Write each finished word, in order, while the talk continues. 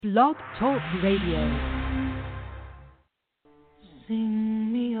Blog Talk Radio.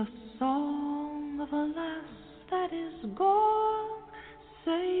 Sing me a song of a lass that is gone.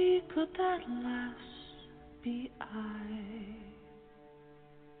 Say, could that lass be I?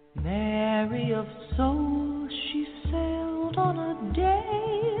 Mary of soul, she sailed on a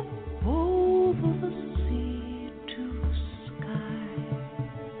day over the sea to sky.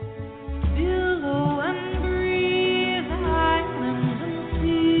 Billow and breeze, islands and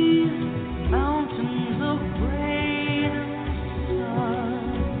seas, mountains of rain and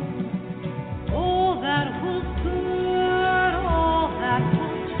sun. All that was good, all that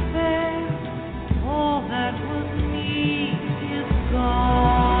was fair, all that was neat is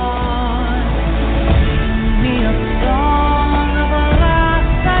gone. Sing me a song of a lass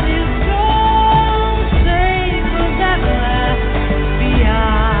that is gone. Say, could that lass be I?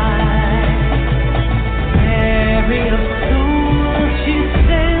 Mary of soul, she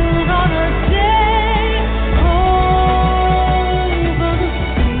sailed on a day over the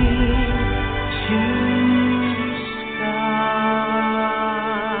sea to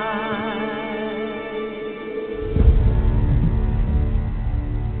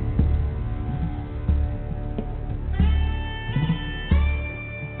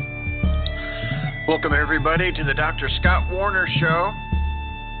Welcome, everybody, to the Dr. Scott Werner Show.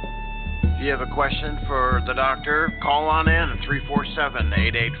 If you have a question for the doctor, call on in at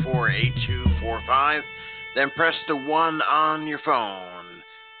 347-884-8245. Then press the 1 on your phone,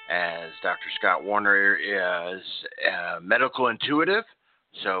 as Dr. Scott Werner is medical intuitive.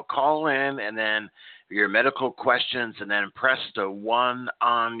 So call in and then your medical questions, and then press the 1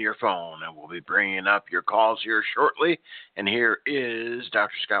 on your phone. And we'll be bringing up your calls here shortly. And here is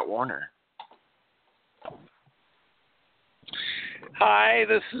Dr. Scott Werner. Hi,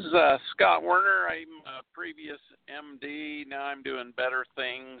 this is Scott Werner. I'm a previous MD. Now I'm doing better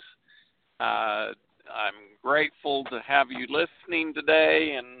things. I'm grateful to have you listening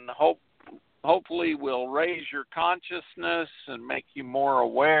today, and hopefully we'll raise your consciousness and make you more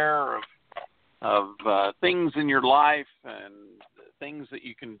aware of things in your life and things that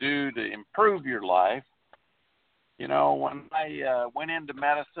you can do to improve your life. You know, when I went into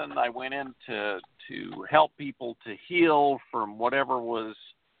medicine, I went in to help people to heal from whatever was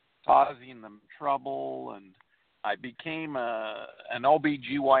causing them trouble, and I became an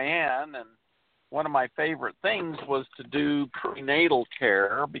OBGYN, and one of my favorite things was to do prenatal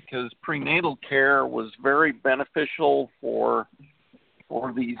care, because prenatal care was very beneficial for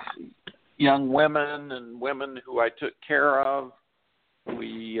these young women and women who I took care of.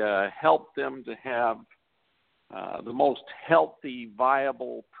 We helped them to have the most healthy,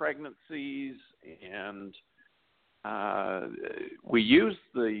 viable pregnancies, and we use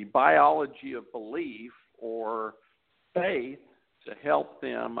the biology of belief or faith to help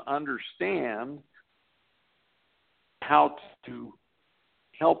them understand how to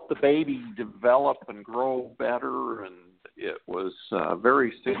help the baby develop and grow better. And it was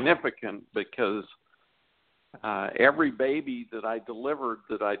very significant, because every baby that I delivered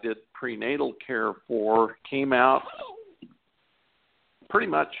that I did prenatal care for came out pretty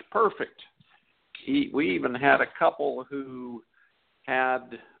much perfect. We even had a couple who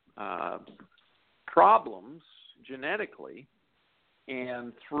had problems genetically,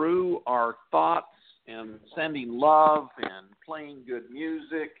 and through our thoughts and sending love and playing good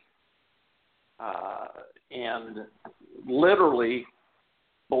music and literally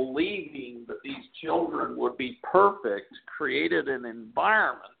believing that these children would be perfect, created an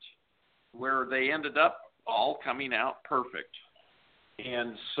environment where they ended up all coming out perfect.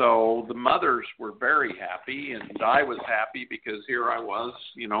 And so the mothers were very happy, and I was happy, because here I was,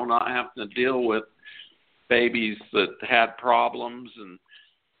 not having to deal with babies that had problems, and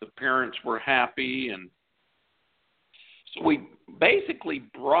the parents were happy. And so we basically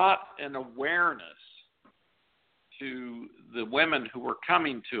brought an awareness to the women who were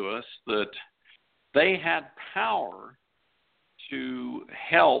coming to us that they had power to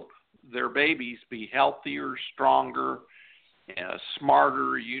help their babies be healthier, stronger,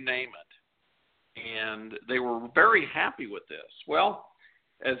 smarter, you name it. And they were very happy with this. Well,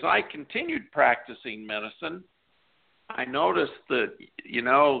 as I continued practicing medicine, I noticed that,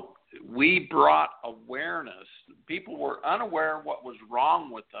 we brought awareness. People were unaware of what was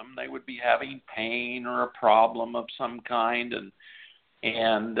wrong with them. They would be having pain or a problem of some kind.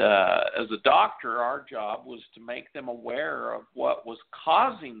 And as a doctor, our job was to make them aware of what was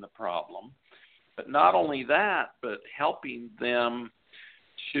causing the problem. But not only that, but helping them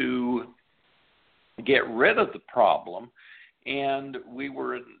to get rid of the problem. And we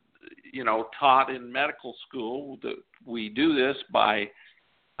were, taught in medical school that we do this by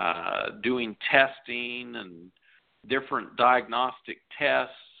doing testing and different diagnostic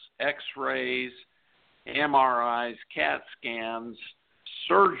tests, X-rays, MRIs, CAT scans,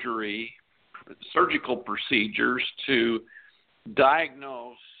 surgical procedures to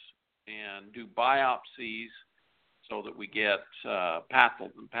diagnose and do biopsies so that we get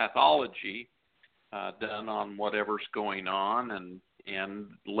pathology done on whatever's going on and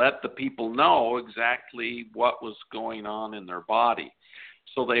let the people know exactly what was going on in their body.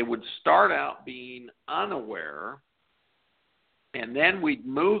 So they would start out being unaware, and then we'd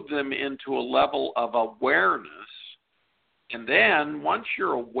move them into a level of awareness. And then once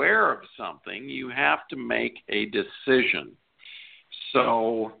you're aware of something, you have to make a decision.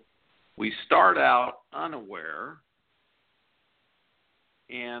 So we start out unaware,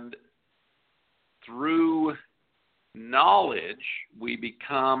 and through knowledge, we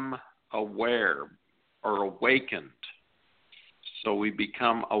become aware or awakened. So we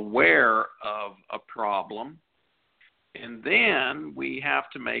become aware of a problem, and then we have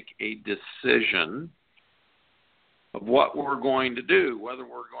to make a decision of what we're going to do, whether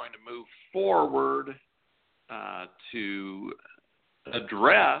we're going to move forward to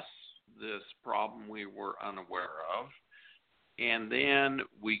address this problem we were unaware of. And then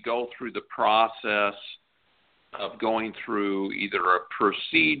we go through the process of going through either a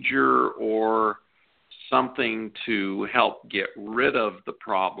procedure or something to help get rid of the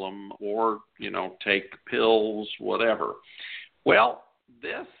problem, or, take pills, whatever. Well,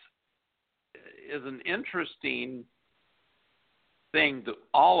 this is an interesting thing that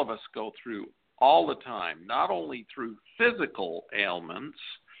all of us go through all the time, not only through physical ailments,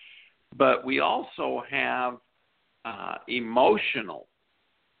 but we also have emotional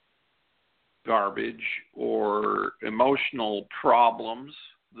garbage or emotional problems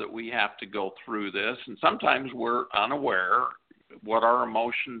that we have to go through this. And sometimes we're unaware what our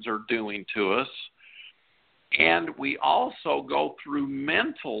emotions are doing to us. And we also go through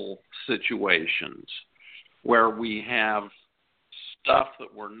mental situations where we have stuff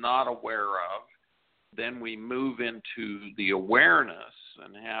that we're not aware of. Then we move into the awareness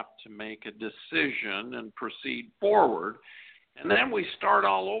and have to make a decision and proceed forward. And then we start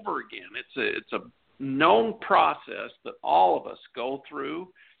all over again. It's a known process that all of us go through.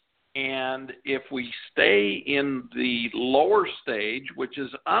 And if we stay in the lower stage, which is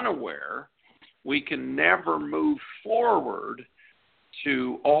unaware, we can never move forward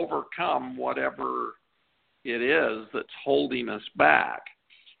to overcome whatever it is that's holding us back.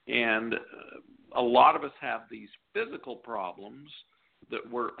 And a lot of us have these physical problems that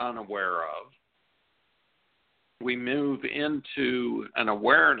we're unaware of. We move into an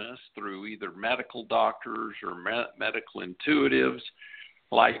awareness through either medical doctors or medical intuitives.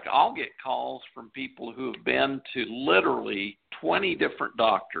 Like, I'll get calls from people who have been to literally 20 different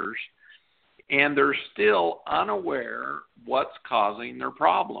doctors, and they're still unaware what's causing their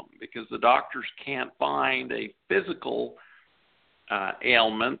problem because the doctors can't find a physical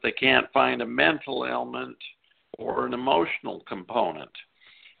ailment, they can't find a mental ailment or an emotional component.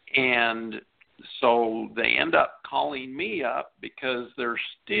 And so they end up calling me up because they're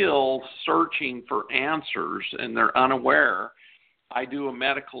still searching for answers and they're unaware. I do a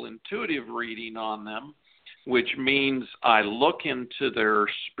medical intuitive reading on them, which means I look into their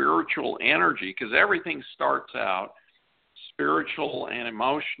spiritual energy, because everything starts out spiritual and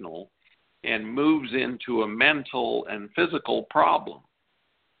emotional and moves into a mental and physical problem.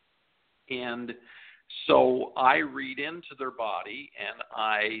 And so I read into their body and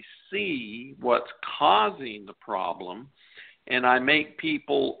I see what's causing the problem, and I make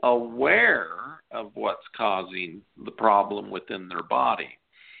people aware of what's causing the problem within their body.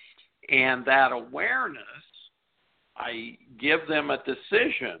 And that awareness, I give them a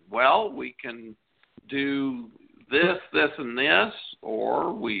decision. Well, we can do this, this, and this,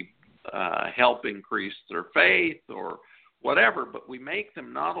 or we help increase their faith or whatever, but we make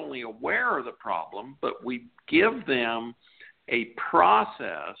them not only aware of the problem, but we give them a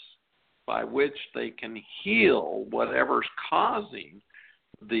process by which they can heal whatever's causing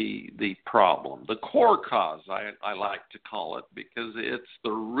the problem, the core cause, I like to call it, because it's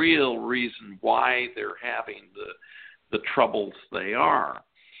the real reason why they're having the troubles they are.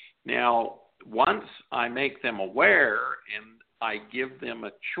 Now, once I make them aware and I give them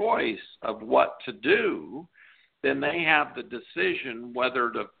a choice of what to do, then they have the decision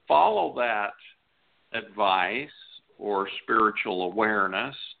whether to follow that advice or spiritual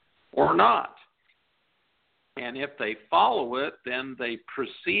awareness or not. And if they follow it, then they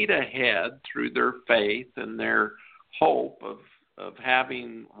proceed ahead through their faith and their hope of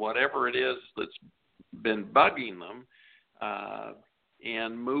having whatever it is that's been bugging them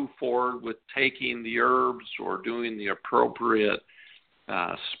and move forward with taking the herbs or doing the appropriate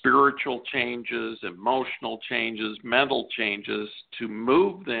spiritual changes, emotional changes, mental changes to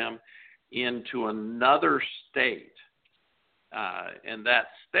move them into another state. And that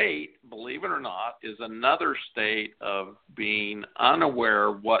state, believe it or not, is another state of being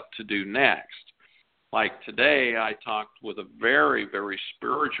unaware what to do next. Like today, I talked with a very, very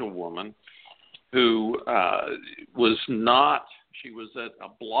spiritual woman who she was at a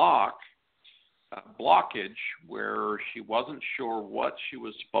blockage where she wasn't sure what she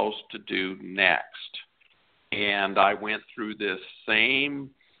was supposed to do next. And I went through this same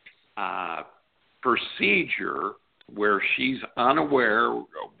procedure where she's unaware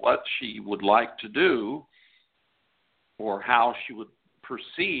of what she would like to do or how she would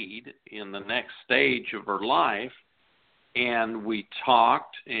proceed in the next stage of her life. And we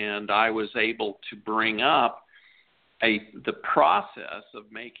talked, and I was able to bring up the process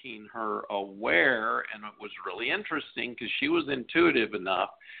of making her aware, and it was really interesting because she was intuitive enough.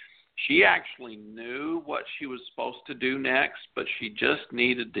 She actually knew what she was supposed to do next, but she just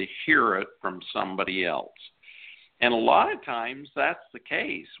needed to hear it from somebody else. And a lot of times that's the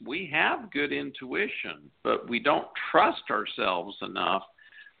case. We have good intuition, but we don't trust ourselves enough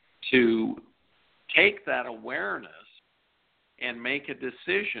to take that awareness and make a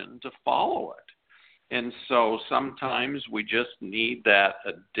decision to follow it. And so sometimes we just need that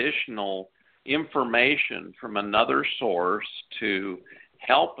additional information from another source to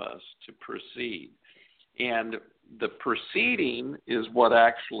help us to proceed. And the proceeding is what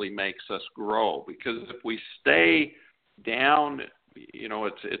actually makes us grow, because if we stay down,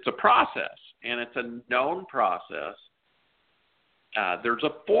 it's a process, and it's a known process. There's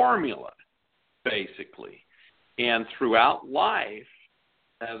a formula, basically. And throughout life,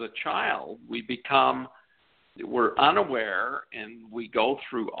 as a child, we're unaware, and we go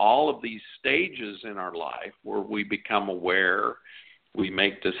through all of these stages in our life where we become aware, we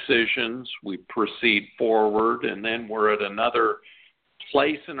make decisions, we proceed forward, and then we're at another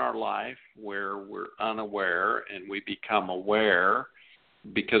place in our life where we're unaware and we become aware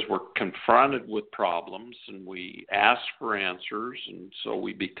because we're confronted with problems and we ask for answers, and so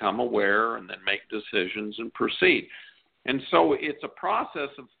we become aware and then make decisions and proceed. And so it's a process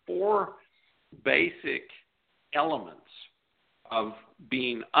of 4 basic elements of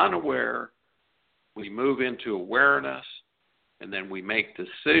being unaware. We move into awareness, and then we make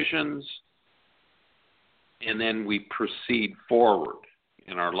decisions, and then we proceed forward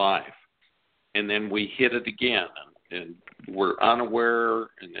in our life. And then we hit it again, and we're unaware,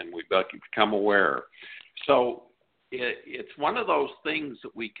 and then we become aware. So it's one of those things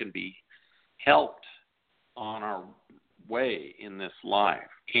that we can be helped on our way in this life.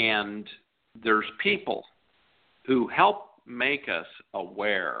 And there's people who help make us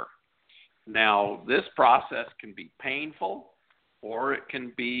aware. Now, this process can be painful, or it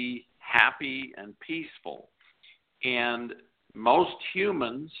can be happy and peaceful. And most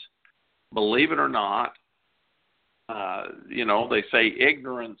humans, believe it or not, they say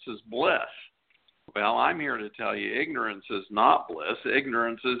ignorance is bliss. Well, I'm here to tell you ignorance is not bliss.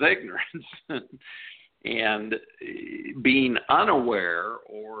 Ignorance is ignorance. And being unaware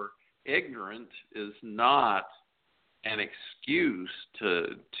or ignorant is not an excuse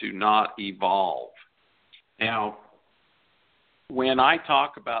to not evolve. Now, when I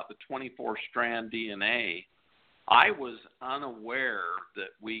talk about the 24-strand DNA, I was unaware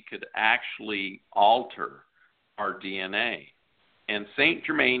that we could actually alter our DNA. And St.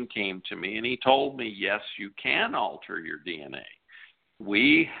 Germain came to me and he told me, yes, you can alter your DNA.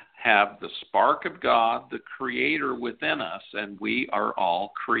 We have the spark of God, the creator within us, and we are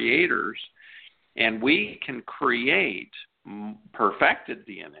all creators. And we can create perfected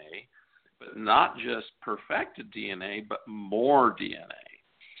DNA, but not just perfected DNA, but more DNA.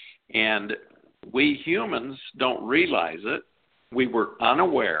 And we humans don't realize it. We were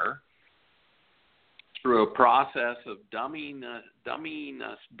unaware through a process of dumbing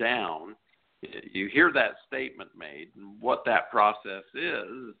us down. You hear that statement made, and what that process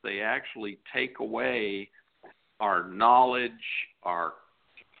is they actually take away our knowledge, our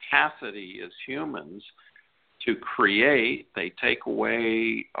capacity as humans to create. They take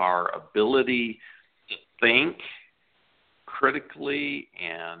away our ability to think critically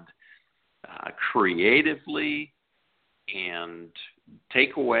and creatively, and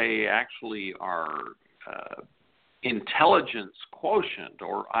take away actually our intelligence quotient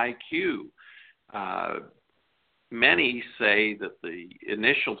or IQ. Many say that the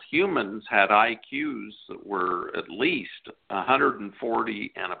initial humans had IQs that were at least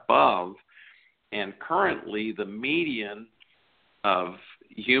 140 and above, and currently the median of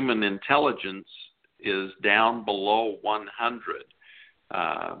human intelligence is down below 100.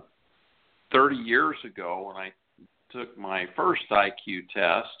 30 years ago, when I took my first IQ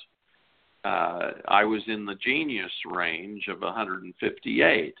test, I was in the genius range of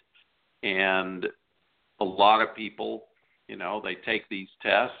 158. And a lot of people, they take these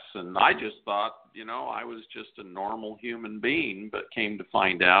tests, and I just thought, I was just a normal human being, but came to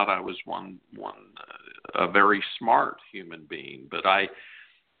find out I was a very smart human being. But I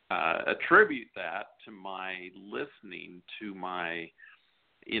attribute that to my listening to my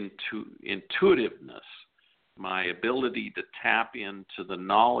intuitiveness, my ability to tap into the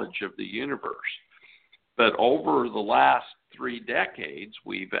knowledge of the universe. But over the last 3 decades,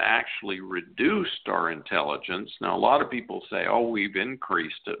 we've actually reduced our intelligence. Now, a lot of people say, we've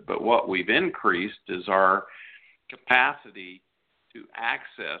increased it, but what we've increased is our capacity to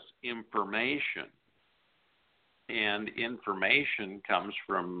access information. And information comes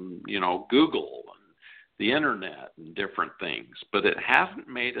from, Google and the internet and different things. But it hasn't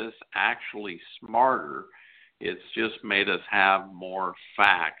made us actually smarter. It's just made us have more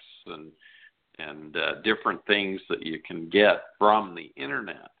facts and different things that you can get from the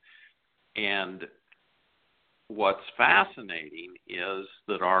internet. And what's fascinating is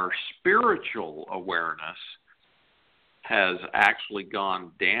that our spiritual awareness has actually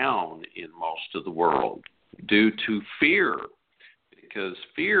gone down in most of the world due to fear, because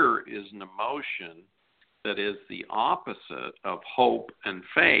fear is an emotion that is the opposite of hope and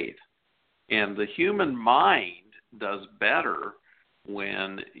faith. And the human mind does better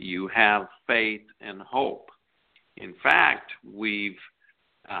when you have faith and hope. In fact, we've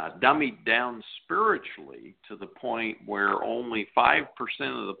dummied down spiritually to the point where only 5%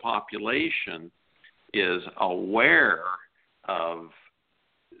 of the population is aware of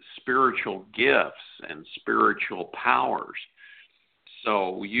spiritual gifts and spiritual powers.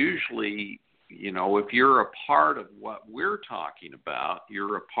 So usually, if you're a part of what we're talking about,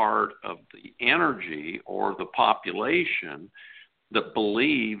 you're a part of the energy or the population that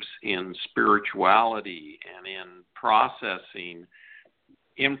believes in spirituality and in processing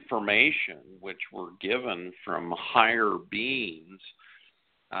information which were given from higher beings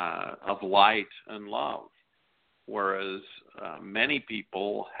of light and love. Whereas many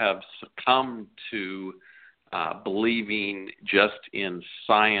people have succumbed to believing just in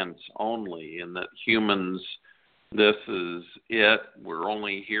science only, and that humans, this is it, we're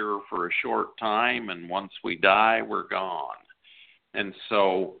only here for a short time, and once we die, we're gone. And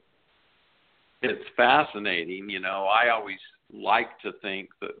so it's fascinating. I always like to think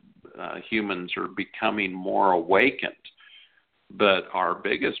that humans are becoming more awakened. But our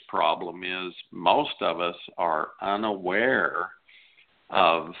biggest problem is most of us are unaware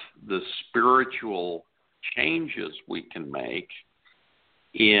of the spiritual changes we can make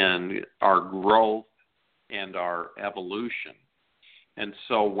in our growth and our evolution. And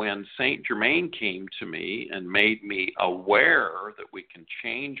so when Saint Germain came to me and made me aware that we can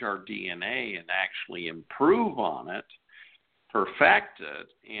change our DNA and actually improve on it, perfect it,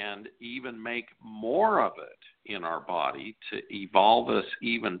 and even make more of it in our body to evolve us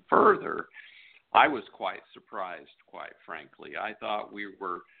even further, I was quite surprised, quite frankly. I thought we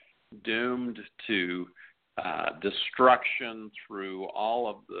were doomed to destruction through all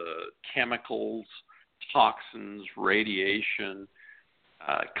of the chemicals, toxins, radiation,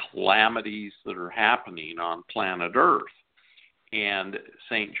 calamities that are happening on planet Earth. And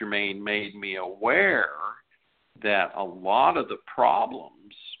Saint Germain made me aware that a lot of the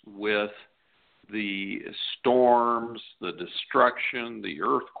problems with the storms, the destruction, the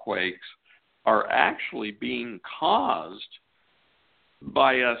earthquakes are actually being caused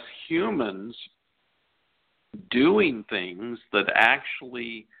by us humans doing things that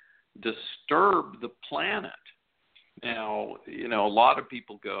actually disturb the planet. Now, a lot of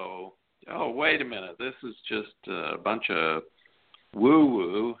people go, oh, wait a minute, this is just a bunch of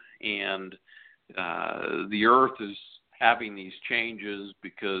woo-woo, and the Earth is having these changes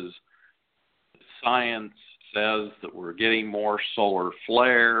because science says that we're getting more solar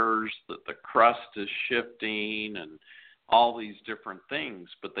flares, that the crust is shifting, and all these different things.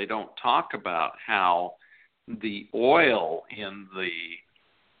 But they don't talk about how the oil in the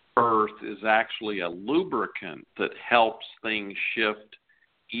Earth is actually a lubricant that helps things shift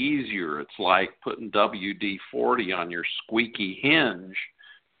easier. It's like putting WD-40 on your squeaky hinge.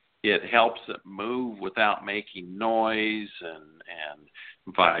 It helps it move without making noise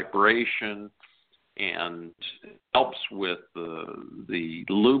and vibration, and helps with the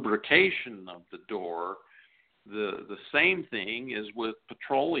lubrication of the door the same thing is with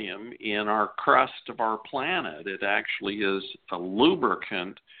petroleum in our crust of our planet. It actually is a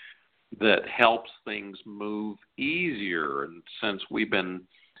lubricant that helps things move easier. And since we've been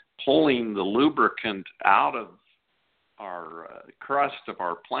pulling the lubricant out of our crust of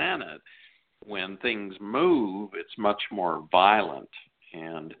our planet, when things move, it's much more violent.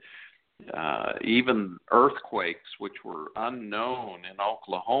 And even earthquakes, which were unknown in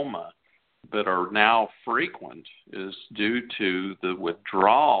Oklahoma, but are now frequent, is due to the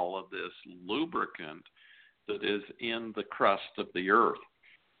withdrawal of this lubricant that is in the crust of the earth,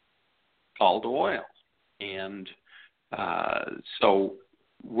 called oil. And so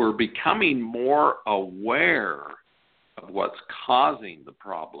we're becoming more aware of what's causing the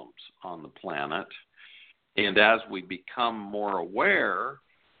problems on the planet. And as we become more aware,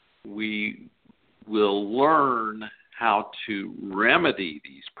 we will learn how to remedy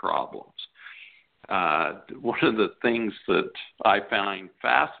these problems. One of the things that I found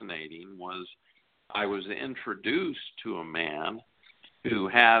fascinating was I was introduced to a man who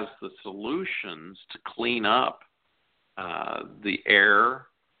has the solutions to clean up the air,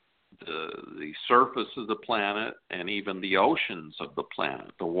 the surface of the planet, and even the oceans of the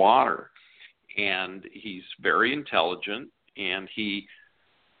planet, the water. And he's very intelligent, and he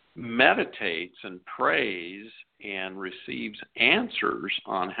meditates and prays and receives answers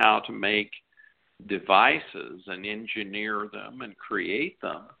on how to make devices and engineer them and create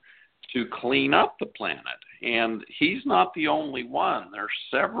them to clean up the planet. And he's not the only one. There's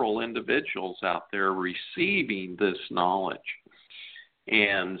several individuals out there receiving this knowledge.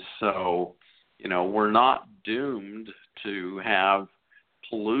 And so, we're not doomed to have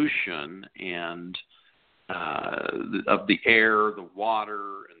pollution and of the air, the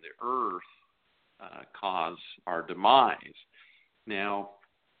water, and the earth cause our demise. Now,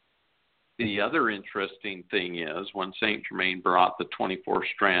 the other interesting thing is when St. Germain brought the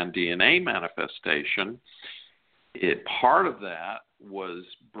 24-strand DNA manifestation, part of that was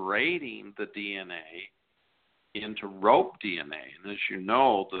braiding the DNA into rope DNA. And as you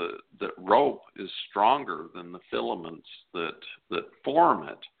know, the rope is stronger than the filaments that form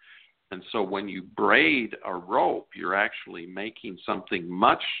it. And so when you braid a rope, you're actually making something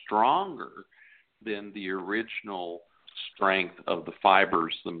much stronger than the original strength of the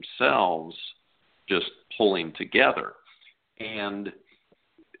fibers themselves just pulling together. And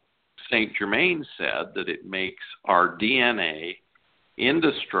St. Germain said that it makes our DNA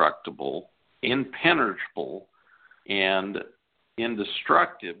indestructible, impenetrable, and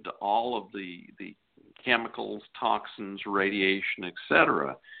indestructible to all of the chemicals, toxins, radiation,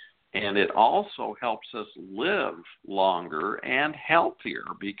 etc. And it also helps us live longer and healthier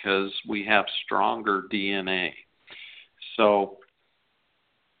because we have stronger DNA. So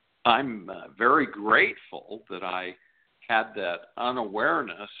I'm very grateful that I had that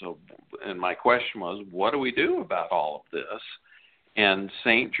unawareness of, and my question was, what do we do about all of this? And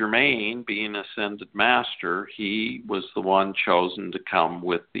St. Germain, being ascended master, he was the one chosen to come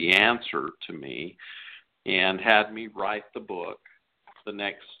with the answer to me and had me write the book, The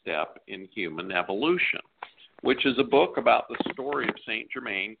Next Step in Human Evolution, which is a book about the story of St.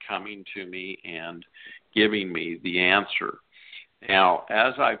 Germain coming to me and giving me the answer. Now,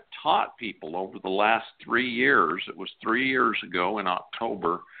 as I've taught people over the last 3 years, it was 3 years ago in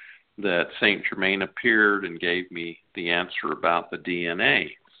October that St. Germain appeared and gave me the answer about the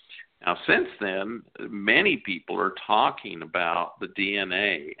DNA. Now, since then, many people are talking about the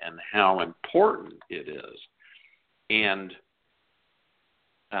DNA and how important it is. And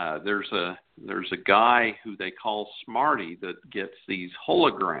there's a guy who they call Smarty that gets these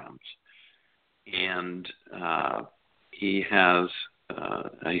holograms, and he has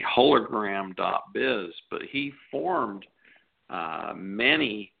a hologram.biz, but he formed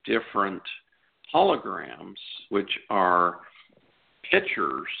many different holograms, which are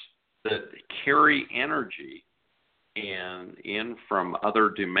pictures that carry energy and in from other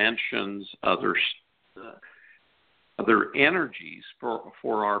dimensions, other energies for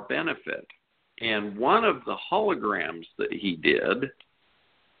our benefit. And one of the holograms that he did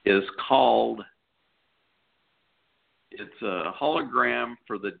is called, it's a hologram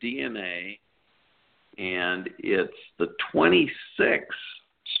for the DNA, and it's the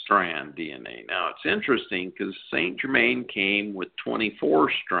 26-strand DNA. Now, it's interesting because St. Germain came with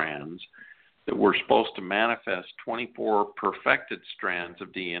 24 strands that were supposed to manifest 24 perfected strands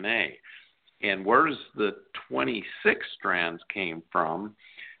of DNA. And where's the 26 strands came from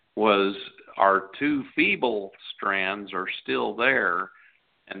was our 2 feeble strands are still there.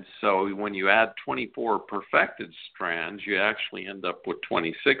 And so when you add 24 perfected strands, you actually end up with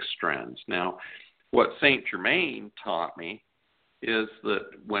 26 strands. Now, what Saint Germain taught me is that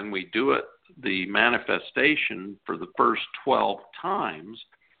when we do it, the manifestation for the first 12 times,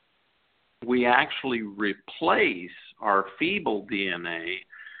 we actually replace our feeble DNA,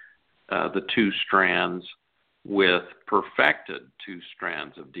 the 2 strands, with perfected 2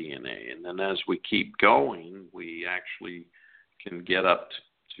 strands of DNA. And then as we keep going, we actually can get up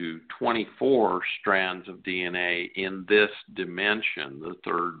to 24 strands of DNA in this dimension, the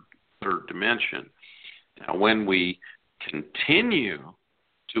third dimension. Now, when we continue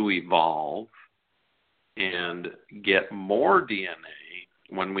to evolve and get more DNA,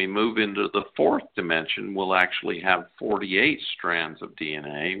 when we move into the 4th dimension, we'll actually have 48 strands of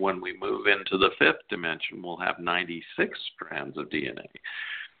DNA. When we move into the 5th dimension, we'll have 96 strands of DNA.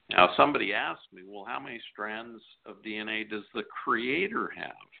 Now, somebody asked me, well, how many strands of DNA does the Creator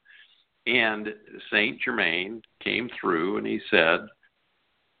have? And Saint Germain came through and he said,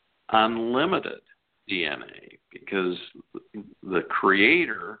 unlimited DNA, because the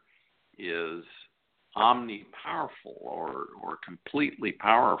Creator is omnipowerful or completely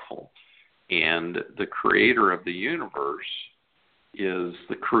powerful, and the Creator of the universe is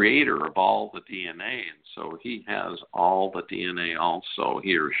the creator of all the DNA, and so he has all the DNA also,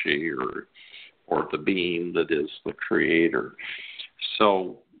 he or she or the being that is the Creator.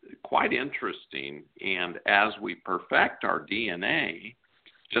 So quite interesting. And as we perfect our DNA,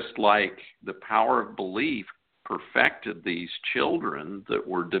 just like the power of belief perfected these children that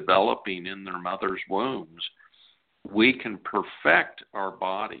were developing in their mother's wombs, we can perfect our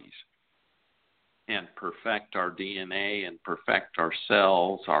bodies and perfect our DNA and perfect our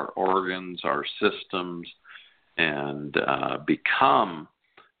cells, our organs, our systems, and become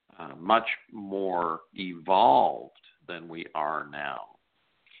much more evolved than we are now.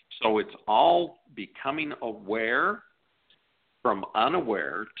 So it's all becoming aware, from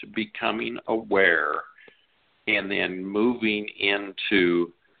unaware to becoming aware, and then moving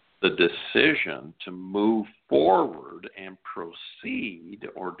into the decision to move forward and proceed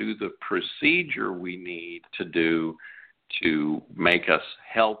or do the procedure we need to do to make us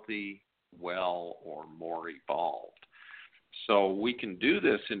healthy, well, or more evolved. So we can do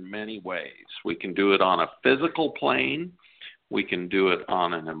this in many ways. We can do it on a physical plane. We can do it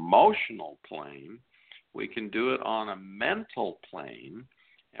on an emotional plane. We can do it on a mental plane.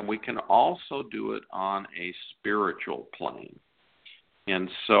 And we can also do it on a spiritual plane. And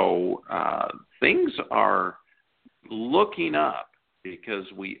so things are looking up because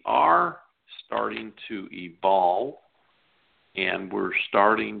we are starting to evolve and we're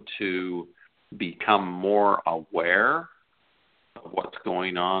starting to become more aware of what's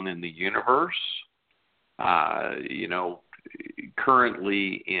going on in the universe.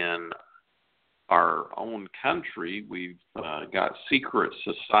 Currently in our own country, we've got secret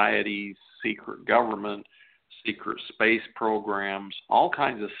societies, secret government, secret space programs, all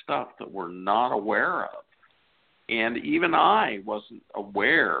kinds of stuff that we're not aware of. And even I wasn't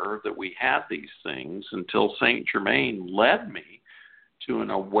aware that we had these things until Saint Germain led me to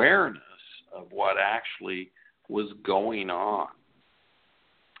an awareness of what actually was going on.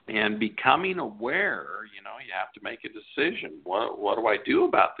 And becoming aware, you have to make a decision. What do I do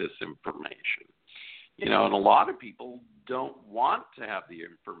about this information? And a lot of people don't want to have the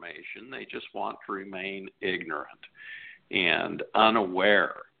information. They just want to remain ignorant and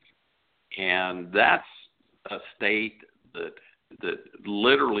unaware. And that's a state that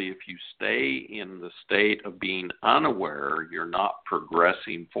literally, if you stay in the state of being unaware, you're not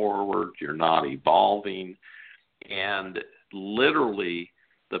progressing forward, you're not evolving. And literally,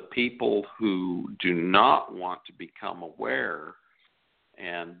 the people who do not want to become aware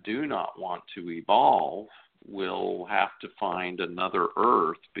and do not want to evolve will have to find another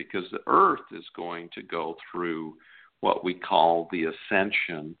earth, because the earth is going to go through what we call the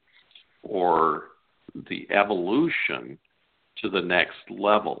ascension or the evolution to the next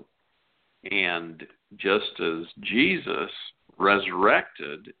level. And just as Jesus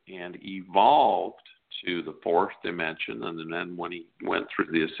resurrected and evolved to the 4th dimension, and then when he went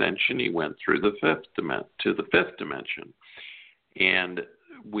through the ascension, he went through the 5th dimension. And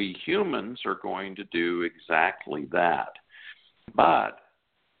we humans are going to do exactly that. But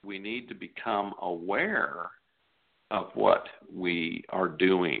we need to become aware of what we are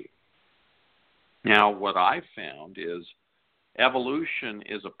doing. Now, what I found is evolution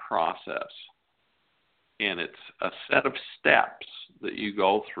is a process, and it's a set of steps that you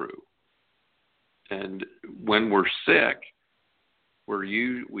go through. And when we're sick,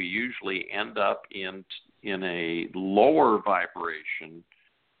 we usually end up in a lower vibration,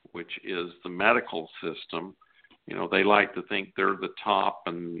 which is the medical system, they like to think they're the top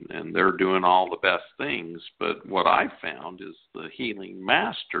and they're doing all the best things. But what I found is the healing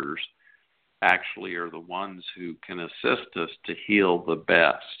masters actually are the ones who can assist us to heal the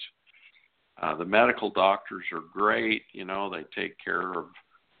best. The medical doctors are great. They take care of,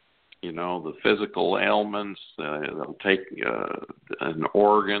 the physical ailments. They'll take an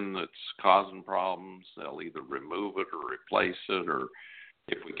organ that's causing problems. They'll either remove it or replace it, or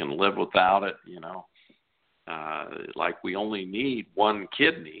if we can live without it, like we only need one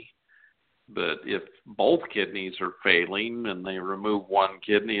kidney. But if both kidneys are failing and they remove one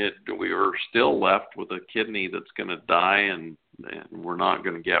kidney, we are still left with a kidney that's going to die, and we're not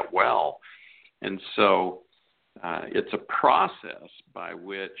going to get well. And so it's a process by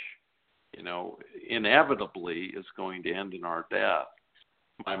which, inevitably is going to end in our death.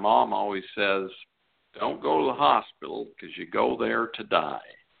 My mom always says, don't go to the hospital because you go there to die.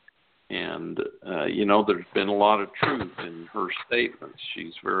 And, there's been a lot of truth in her statements.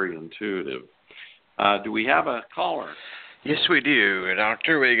 She's very intuitive. Do we have a caller? Yes, we do,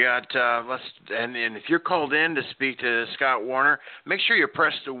 Doctor. We got, and if you're called in to speak to Scott Werner, make sure you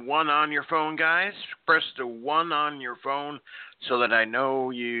press the 1 on your phone, guys. Press the 1 on your phone so that I know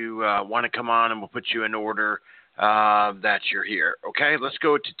you want to come on, and we'll put you in order that you're here. Okay, let's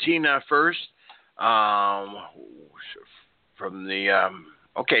go to Tina first. From the,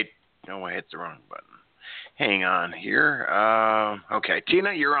 okay, no, I hit the wrong button. Hang on here. Okay,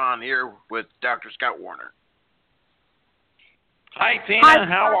 Tina, you're on here with Dr. Scott Werner. Hi, Tina.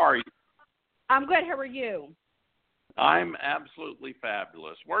 How are you? I'm good. How are you? I'm absolutely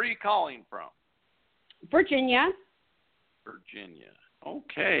fabulous. Where are you calling from? Virginia. Virginia.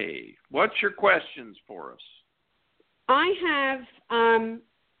 Okay. What's your questions for us? I have,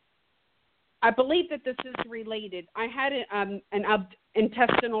 I believe that this is related. I had an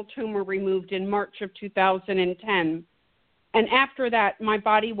intestinal tumor removed in March of 2010. And after that, my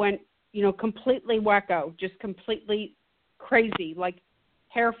body went, completely wacko, just completely crazy, like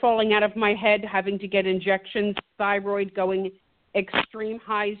hair falling out of my head, having to get injections, thyroid going extreme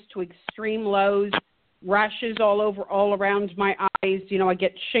highs to extreme lows, rashes all around my eyes. I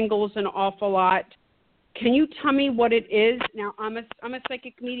get shingles an awful lot. Can you tell me what it is? Now, I'm a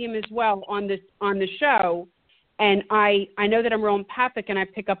psychic medium as well on the show, and I know that I'm real empathic and I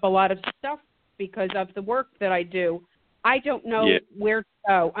pick up a lot of stuff because of the work that I do. I don't know where to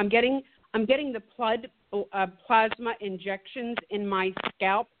go. I'm getting the plasma injections in my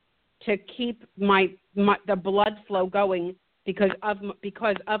scalp to keep the blood flow going because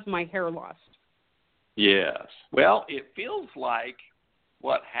of my hair loss. Yes. Well, it feels like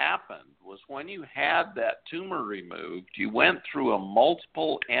what happened was when you had that tumor removed, you went through a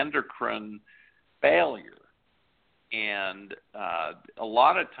multiple endocrine failure. And a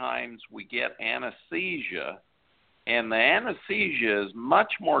lot of times we get anesthesia, and the anesthesia is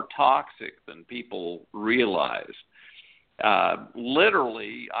much more toxic than people realize.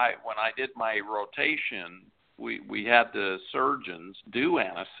 Literally, when I did my rotation, we had the surgeons do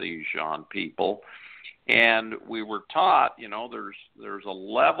anesthesia on people, and we were taught, there's a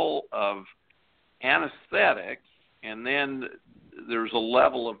level of anesthetic, and then there's a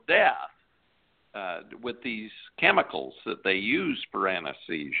level of death with these chemicals that they use for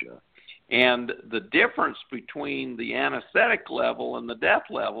anesthesia. And the difference between the anesthetic level and the death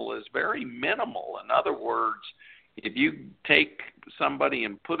level is very minimal. In other words, if you take somebody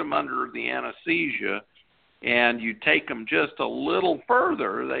and put them under the anesthesia and you take them just a little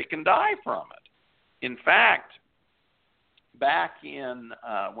further, they can die from it. In fact, back in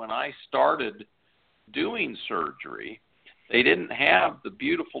when I started doing surgery, they didn't have the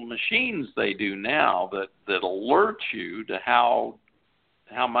beautiful machines they do now that alert you to how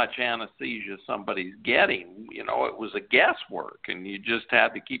much anesthesia somebody's getting. It was a guesswork, and you just had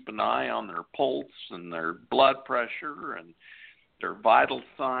to keep an eye on their pulse and their blood pressure and their vital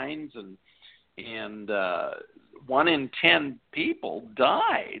signs. And 1 in 10 people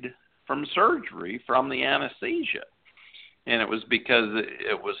died from surgery from the anesthesia. And it was because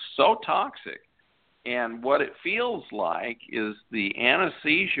it was so toxic. And what it feels like is the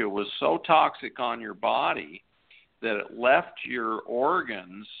anesthesia was so toxic on your body that it left your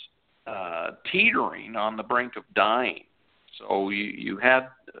organs teetering on the brink of dying. So you had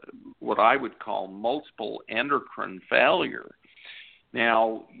what I would call multiple endocrine failure.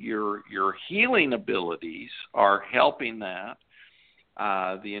 Now, your healing abilities are helping that.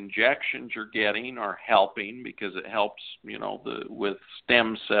 The injections you're getting are helping because it helps, with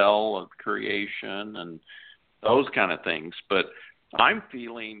stem cell creation and those kind of things. But I'm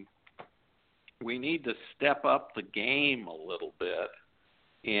feeling we need to step up the game a little bit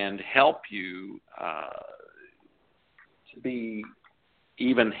and help you to be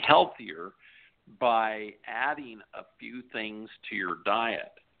even healthier by adding a few things to your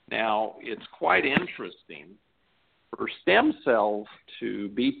diet. Now, it's quite interesting. For stem cells to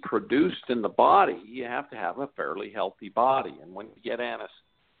be produced in the body, you have to have a fairly healthy body. And when you get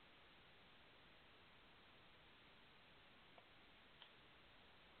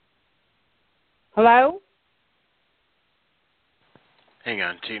Hello? Hang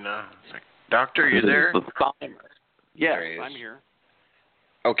on, Tina. Doctor, you there? the thymus. Yes, There he is. I'm here.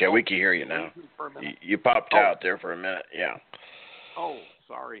 Okay, we can hear you now. For a minute. You popped out there for a minute. Yeah. Oh,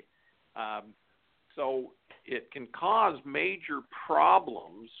 sorry. So it can cause major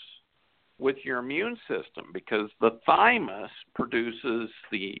problems with your immune system because the thymus produces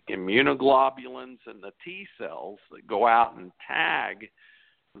the immunoglobulins and the T cells that go out and tag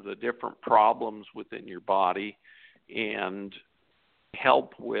the different problems within your body and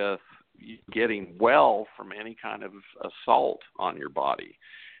help with getting well from any kind of assault on your body.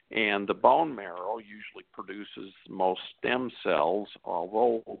 And the bone marrow usually produces most stem cells,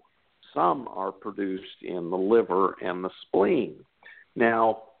 although some are produced in the liver and the spleen.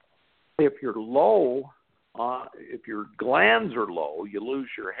 Now, if you're low, if your glands are low, you lose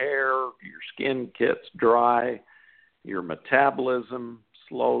your hair, your skin gets dry, your metabolism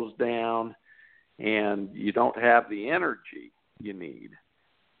slows down, and you don't have the energy you need.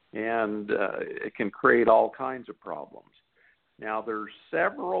 And it can create all kinds of problems. Now, there's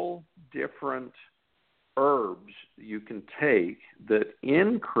several different herbs you can take that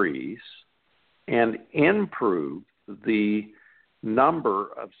increase and improve the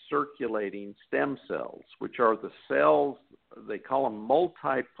number of circulating stem cells, which are the cells, they call them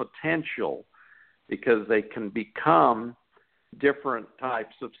multipotential because they can become different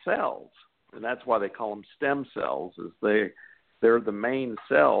types of cells. And that's why they call them stem cells, is they're the main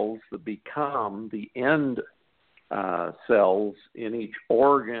cells that become the end cells in each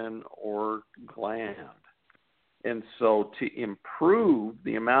organ or gland. And so to improve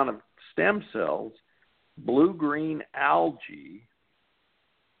the amount of stem cells, blue-green algae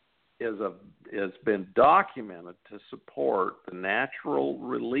has been documented to support the natural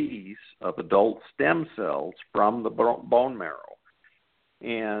release of adult stem cells from the bone marrow.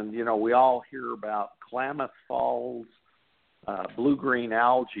 And, you know, we all hear about Klamath Falls blue-green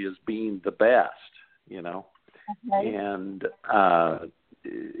algae as being the best, you know. Okay. And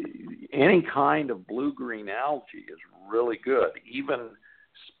any kind of blue-green algae is really good. Even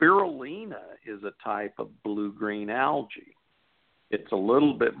spirulina is a type of blue-green algae. It's a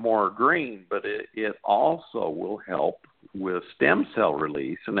little bit more green, but it also will help with stem cell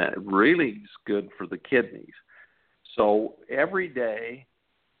release, and it really is good for the kidneys. So every day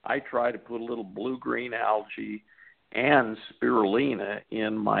I try to put a little blue-green algae and spirulina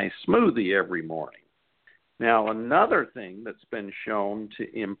in my smoothie every morning. Now, another thing that's been shown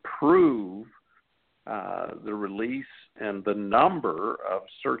to improve the release and the number of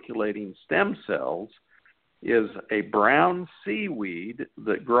circulating stem cells is a brown seaweed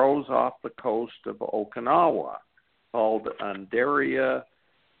that grows off the coast of Okinawa called Undaria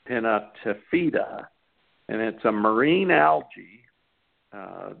pinnatifida. And it's a marine algae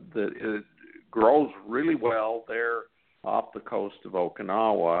that grows really well there off the coast of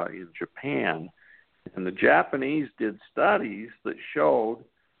Okinawa in Japan. And the Japanese did studies that showed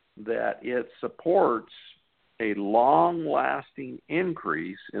that it supports a long-lasting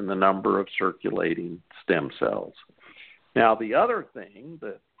increase in the number of circulating stem cells. Now, the other thing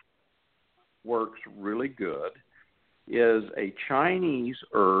that works really good is a Chinese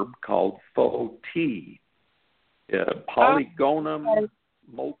herb called pho tea, Polygonum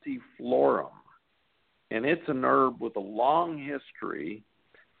multiflorum. And it's an herb with a long history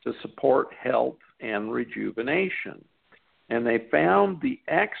to support health and rejuvenation. And they found the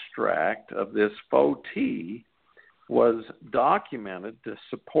extract of this pho tea was documented to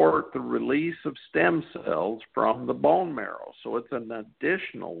support the release of stem cells from the bone marrow. So it's an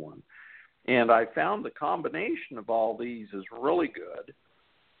additional one. And I found the combination of all these is really good.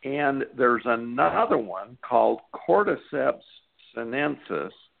 And there's another one called Cordyceps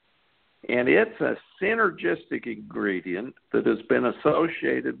sinensis, and it's a synergistic ingredient that has been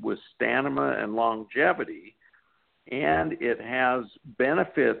associated with stamina and longevity, and it has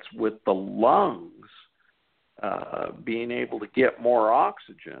benefits with the lungs, being able to get more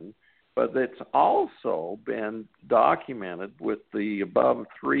oxygen, but it's also been documented with the above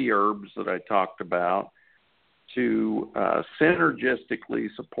three herbs that I talked about to synergistically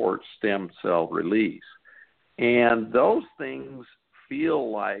support stem cell release. And those things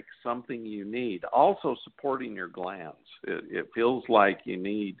feel like something you need. Also supporting your glands. It feels like you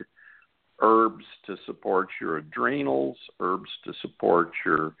need herbs to support your adrenals, herbs to support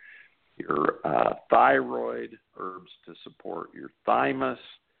your thyroid, herbs to support your thymus,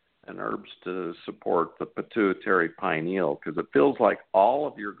 and herbs to support the pituitary pineal, because it feels like all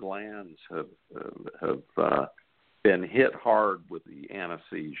of your glands have been hit hard with the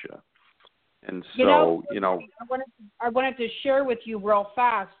anesthesia. And so, I wanted to share with you real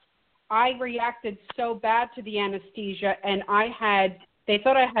fast. I reacted so bad to the anesthesia, and they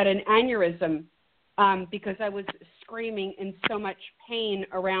thought I had an aneurysm because I was screaming in so much pain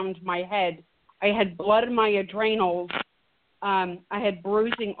around my head. I had blood in my adrenals. I had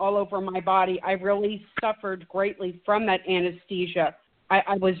bruising all over my body. I really suffered greatly from that anesthesia.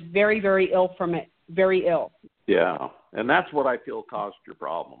 I was very, very ill from it, very ill. Yeah, and that's what I feel caused your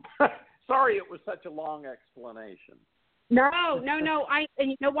problem. Sorry it was such a long explanation. No. And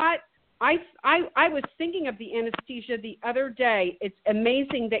you know what? I was thinking of the anesthesia the other day. It's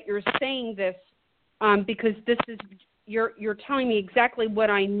amazing that you're saying this because this is you're telling me exactly what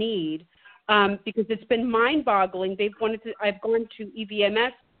I need because it's been mind-boggling. I've gone to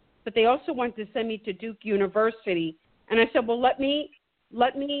EVMS, but they also wanted to send me to Duke University, and I said, well, let me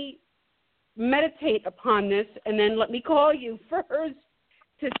meditate upon this, and then let me call you first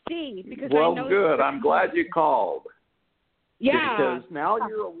to see because I know. Well, good. I'm glad you called. Yeah. Because now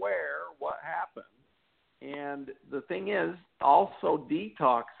you're aware what happened. And the thing is also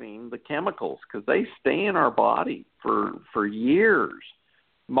detoxing the chemicals because they stay in our body for years.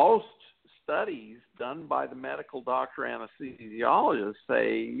 Most studies done by the medical doctor anesthesiologist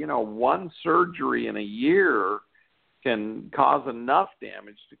say, one surgery in a year can cause enough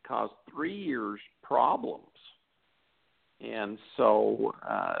damage to cause 3 years problems. And so,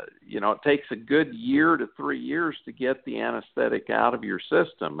 it takes a good year to 3 years to get the anesthetic out of your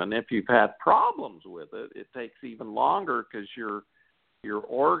system. And if you've had problems with it, it takes even longer because your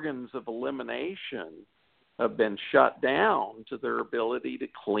organs of elimination have been shut down to their ability to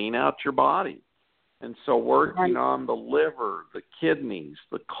clean out your body. And so working on the liver, the kidneys,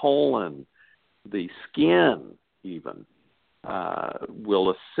 the colon, the skin even,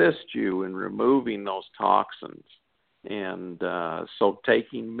 will assist you in removing those toxins. And so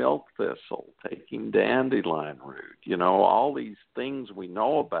taking milk thistle, taking dandelion root, all these things we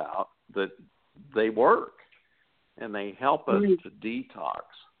know about that they work and they help us to detox.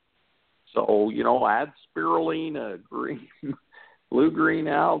 So, add spirulina, blue-green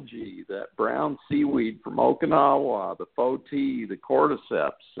algae, that brown seaweed from Okinawa, the faux tea, the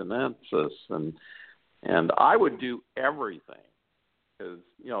cordyceps, sinensis, and I would do everything because,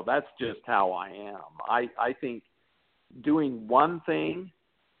 that's just how I am. I think doing one thing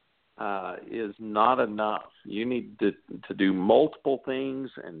is not enough. You need to do multiple things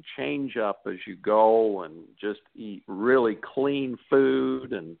and change up as you go and just eat really clean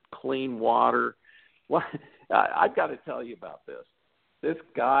food and clean water. Well, I've got to tell you about this. This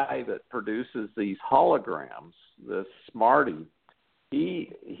guy that produces these holograms, this Smarty, he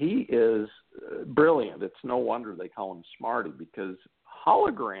is brilliant. It's no wonder they call him Smarty because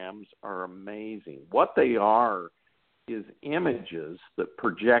holograms are amazing. What they are is images that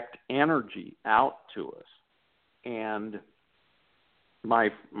project energy out to us. And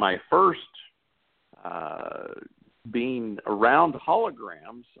my first being around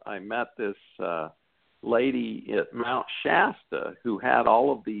holograms, I met this lady at Mount Shasta who had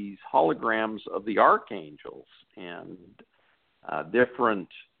all of these holograms of the archangels and different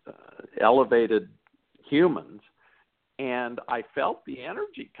elevated humans. And I felt the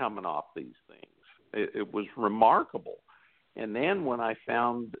energy coming off these things. It was remarkable. And then when I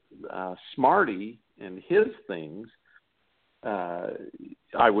found Smarty and his things, I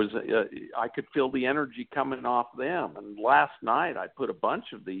could feel the energy coming off them. And last night I put a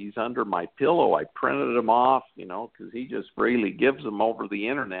bunch of these under my pillow. I printed them off, because he just freely gives them over the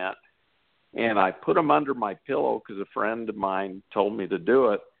internet. And I put them under my pillow because a friend of mine told me to do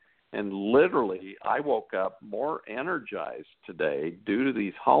it. And literally I woke up more energized today due to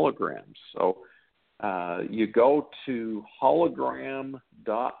these holograms. So you go to hologram.biz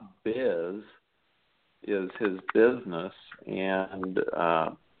is his business, and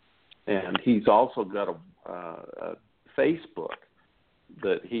he's also got a Facebook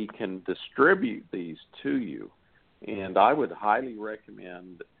that he can distribute these to you. And I would highly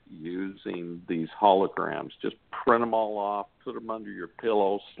recommend using these holograms. Just print them all off, put them under your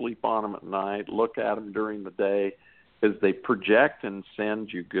pillow, sleep on them at night, look at them during the day, because they project and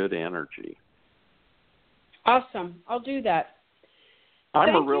send you good energy. Awesome. I'll do that.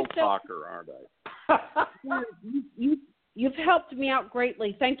 I'm a real talker, aren't I? You've helped me out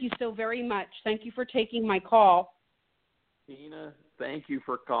greatly. Thank you so very much. Thank you for taking my call. Tina, thank you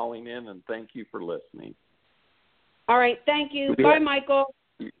for calling in, and thank you for listening. All right. Thank you. Yeah. Bye, Michael.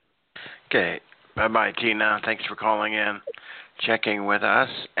 Okay. Bye-bye, Tina. Thanks for calling in, checking with us.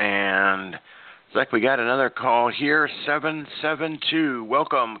 And it's like we got another call here, 772.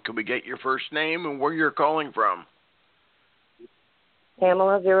 Welcome. Could we get your first name and where you're calling from?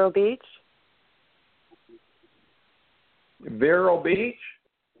 Pamela, Vero Beach. Vero Beach?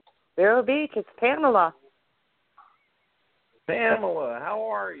 Vero Beach, it's Pamela. Pamela, how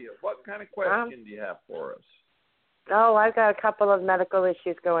are you? What kind of question do you have for us? Oh, I've got a couple of medical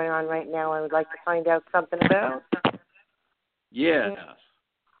issues going on right now I would like to find out something about. Yes.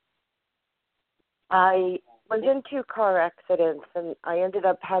 I was in 2 car accidents, and I ended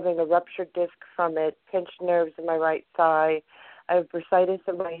up having a ruptured disc from it, pinched nerves in my right thigh. I have bursitis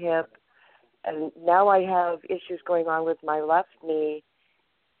in my hip, and now I have issues going on with my left knee.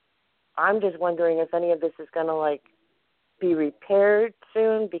 I'm just wondering if any of this is going to, be repaired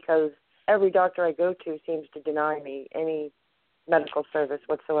soon, because every doctor I go to seems to deny me any medical service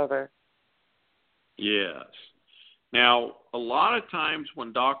whatsoever. Yes. Now, a lot of times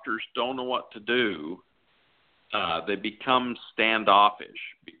when doctors don't know what to do, they become standoffish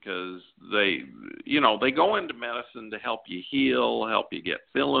because they go into medicine to help you heal, help you get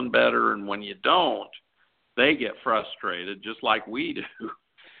feeling better, and when you don't, they get frustrated just like we do.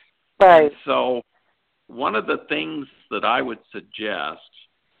 Right. And so one of the things that I would suggest,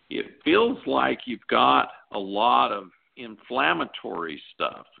 it feels like you've got a lot of inflammatory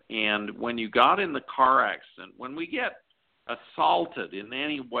stuff. And when you got in the car accident, when we get assaulted in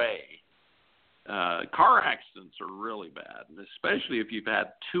any way, car accidents are really bad, and especially if you've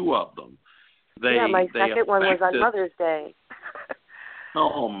had 2 of them. My second one was on Mother's Day.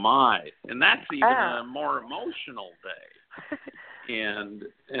 Oh, my. And that's even a more emotional day.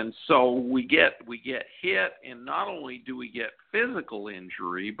 And so we get hit, and not only do we get physical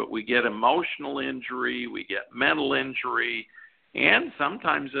injury, but we get emotional injury, we get mental injury, and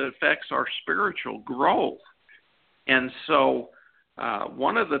sometimes it affects our spiritual growth. And so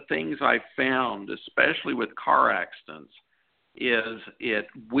one of the things I found, especially with car accidents, is it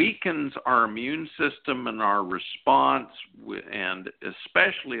weakens our immune system and our response, and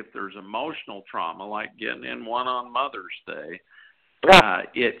especially if there's emotional trauma, like getting in one on Mother's Day,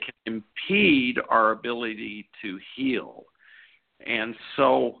 it can impede our ability to heal. And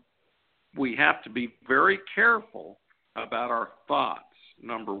so we have to be very careful about our thoughts,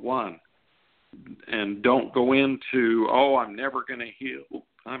 number one, and don't go into, I'm never going to heal,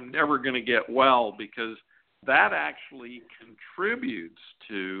 I'm never going to get well, because that actually contributes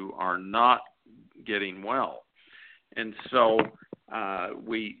to our not getting well. And so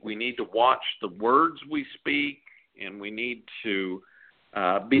we need to watch the words we speak, and we need to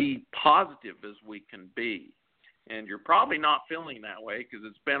be positive as we can be. And you're probably not feeling that way because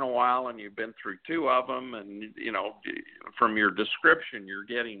it's been a while and you've been through 2 of them, and, from your description, you're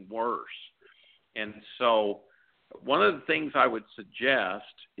getting worse. And so one of the things I would suggest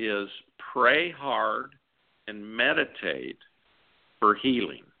is pray hard and meditate for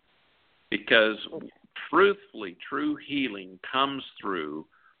healing, because truthfully, true healing comes through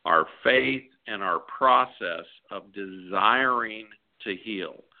our faith and our process of desiring to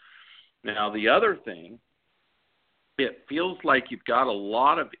heal. Now, the other thing, it feels like you've got a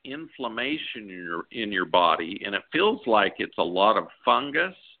lot of inflammation in your body, and it feels like it's a lot of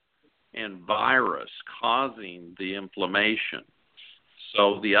fungus and virus causing the inflammation.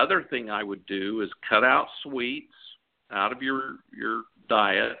 So the other thing I would do is cut out sweets out of your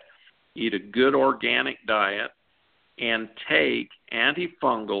diet, eat a good organic diet, and take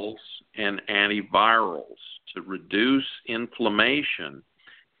antifungals and antivirals to reduce inflammation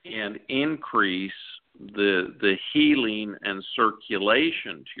and increase the healing and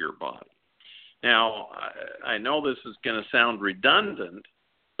circulation to your body. Now, I know this is going to sound redundant,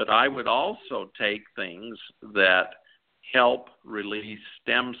 but I would also take things that help release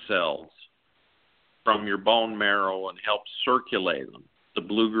stem cells from your bone marrow and help circulate them. The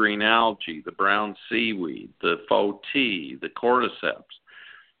blue-green algae, the brown seaweed, the faux tea, the cordyceps,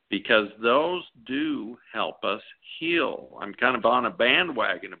 because those do help us heal. I'm kind of on a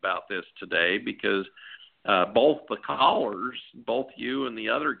bandwagon about this today because both the callers, both you and the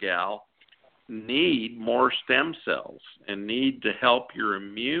other gal, need more stem cells and need to help your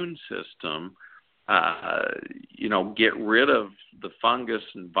immune system get rid of the fungus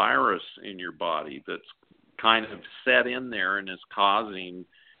and virus in your body that's kind of set in there and is causing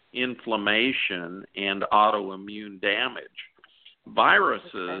inflammation and autoimmune damage.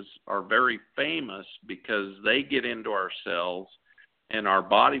 Viruses are very famous because they get into our cells and our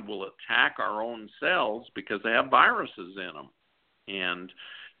body will attack our own cells because they have viruses in them. and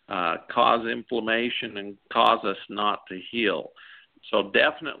cause inflammation and cause us not to heal. So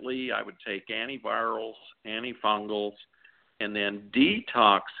definitely I would take antivirals, antifungals, and then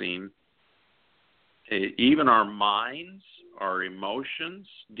detoxing even our minds, our emotions,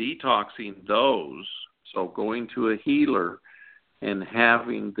 detoxing those. So going to a healer and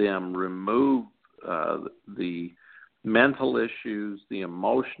having them remove the mental issues, the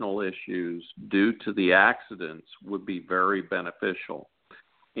emotional issues due to the accidents would be very beneficial.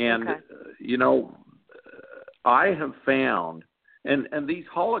 And, you know, I have found, and these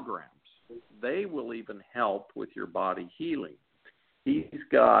holograms, they will even help with your body healing. He's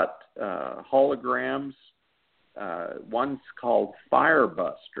got holograms, one's called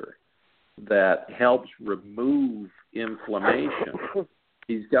Firebuster, that helps remove inflammation.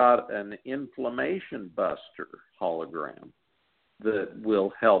 He's got an Inflammation Buster hologram that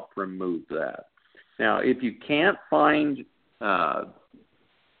will help remove that. Now, if you can't find,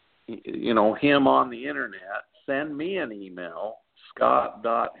 you know, him on the internet, send me an email,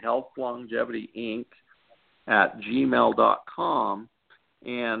 scott.healthlongevitync@gmail.com,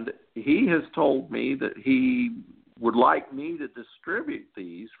 and he has told me that he would like me to distribute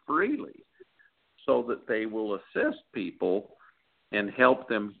these freely so that they will assist people and help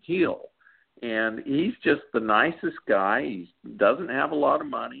them heal. And he's just the nicest guy. He doesn't have a lot of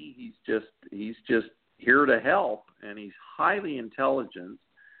money. He's just here to help, and he's highly intelligent,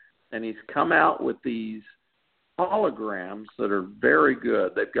 and he's come out with these holograms that are very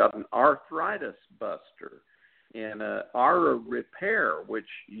good. They've got an arthritis buster and a Aura repair, which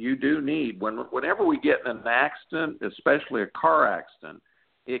you do need. Whenever we get in an accident, especially a car accident,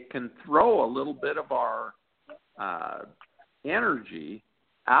 it can throw a little bit of our energy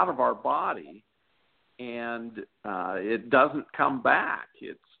out of our body, and it doesn't come back.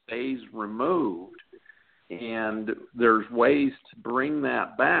 It stays removed, and there's ways to bring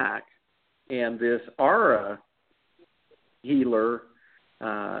that back. And this Aura healer,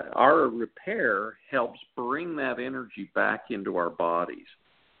 Aura repair, helps bring that energy back into our bodies.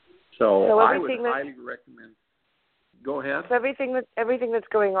 So I would highly recommend. Go ahead. So everything that's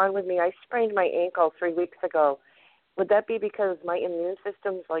going on with me, I sprained my ankle 3 weeks ago. Would that be because my immune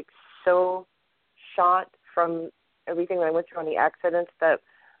system's like so shot from everything that I went through on the accidents that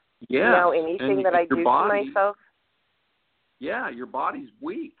now anything that I do to myself? Yeah, your body's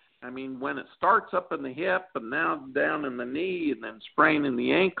weak. I mean, when it starts up in the hip and now down in the knee and then spraining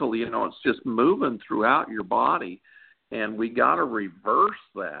the ankle, you know, it's just moving throughout your body. And we got to reverse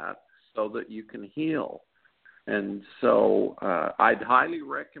that so that you can heal. And so I'd highly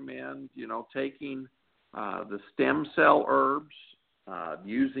recommend, you know, taking the stem cell herbs,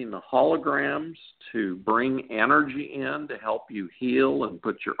 using the holograms to bring energy in to help you heal and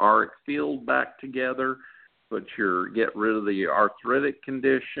put your auric field back together, get rid of the arthritic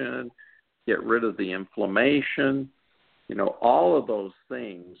condition, get rid of the inflammation. You know, all of those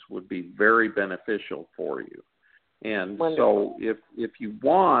things would be very beneficial for you. And wonderful. So if you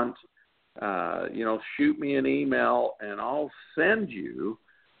want, you know, shoot me an email and I'll send you,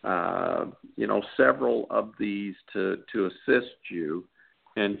 you know, several of these to assist you,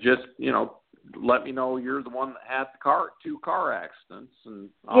 and just, you know, let me know you're the one that had two car accidents, and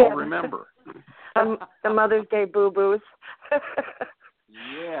I'll remember. The Mother's Day boo-boos.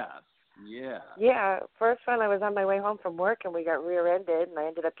 Yes. Yeah, first one I was on my way home from work and we got rear-ended, and I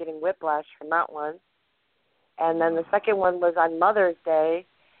ended up getting whiplash from that one. And then the second one was on Mother's Day,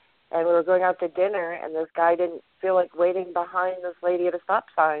 and we were going out to dinner, and this guy didn't feel like waiting behind this lady at a stop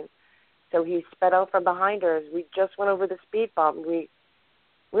sign. So he sped out from behind her. We just went over the speed bump. We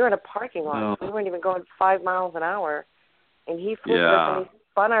were in a parking lot. We weren't even going 5 miles an hour. And he flipped us, and he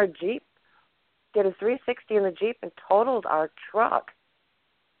spun our Jeep, did a 360 in the Jeep, and totaled our truck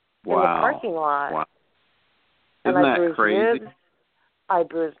in the parking lot. Wow. And Isn't I bruised that crazy? ribs. I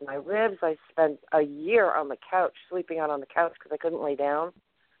bruised my ribs. I spent a year on the couch, sleeping out on the couch because I couldn't lay down.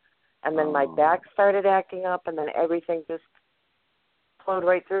 And then my back started acting up, and then everything just flowed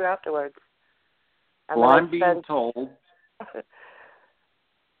right through afterwards. And I'm being told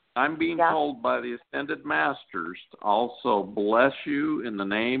by the Ascended Masters to also bless you in the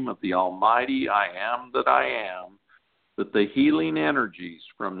name of the Almighty I Am that I Am, that the healing energies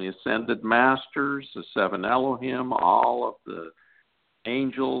from the Ascended Masters, the seven Elohim, all of the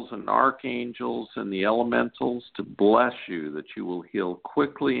angels and archangels and the elementals, to bless you, that you will heal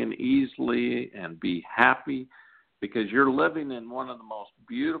quickly and easily and be happy, because you're living in one of the most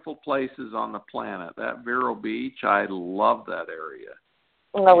beautiful places on the planet. That Vero Beach, I love that area.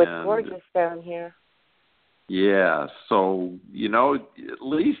 Oh, it's gorgeous down here. Yeah, so, you know, at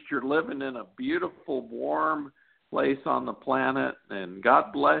least you're living in a beautiful, warm place on the planet. And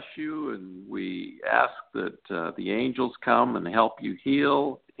God bless you. And we ask that the angels come and help you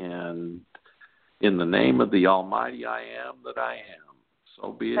heal. And in the name of the Almighty I Am that I am.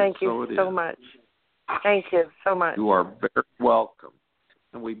 So be it. Thank you so it so is. much. Thank you so much. You are very welcome.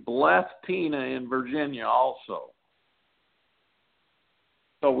 And we bless Tina in Virginia also.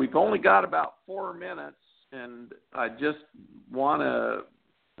 So we've only got about 4 minutes, and I just want to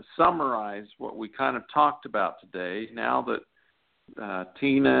summarize what we kind of talked about today. Now that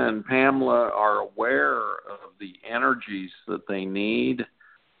Tina and Pamela are aware of the energies that they need,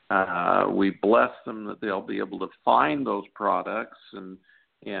 we bless them that they'll be able to find those products and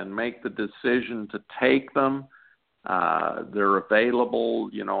make the decision to take them. They're available,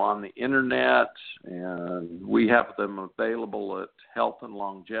 on the internet, and we have them available at Health and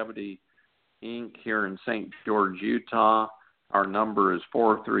Longevity Inc. here in St. George, Utah. Our number is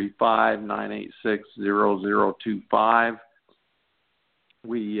 435-986-0025.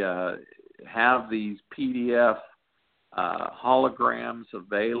 We have these PDF holograms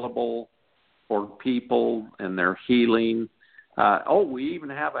available for people and their healing. We even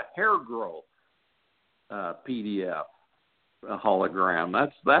have a hair growth PDF hologram.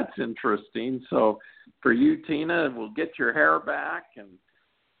 That's interesting. So for you, Tina, we'll get your hair back, and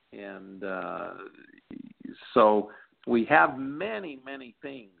so we have many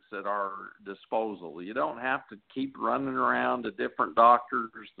things at our disposal. You don't have to keep running around to different doctors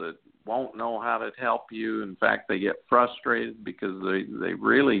that won't know how to help you. In fact, they get frustrated because they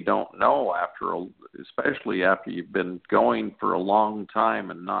really don't know especially after you've been going for a long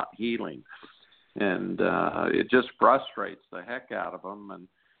time and not healing. And it just frustrates the heck out of them.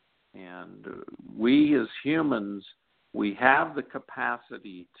 And we as humans, we have the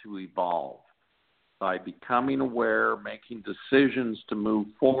capacity to evolve by becoming aware, making decisions to move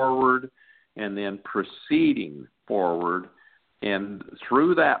forward, and then proceeding forward. And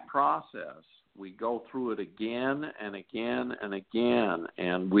through that process, we go through it again and again and again,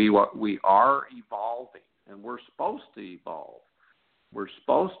 and we are evolving, and we're supposed to evolve. We're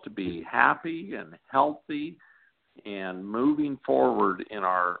supposed to be happy and healthy and moving forward in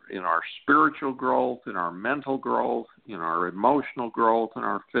our spiritual growth, in our mental growth, in our emotional growth, and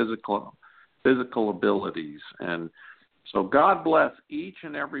our physical abilities. And so God bless each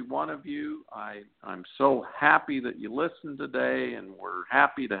and every one of you. I'm so happy that you listened today, and we're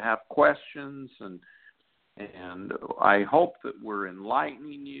happy to have questions, and I hope that we're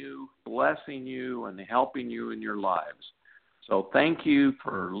enlightening you, blessing you, and helping you in your lives. So thank you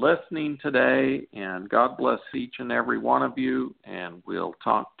for listening today, and God bless each and every one of you, and we'll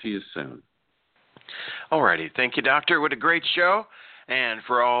talk to you soon. All righty. Thank you, Doctor. What a great show. And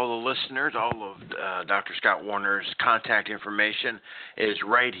for all the listeners, all of Dr. Scott Werner's contact information is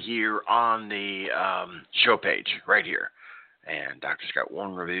right here on the show page, right here. And Dr. Scott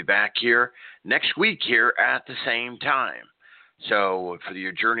Werner will be back here next week here at the same time. So for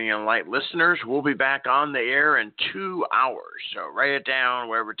your Journey in Light listeners, we'll be back on the air in 2 hours. So write it down,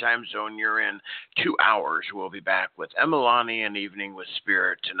 wherever time zone you're in, 2 hours. We'll be back with Emalani and Evening with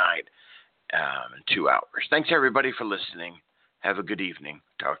Spirit tonight in 2 hours. Thanks, everybody, for listening. Have a good evening.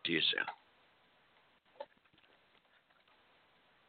 Talk to you soon.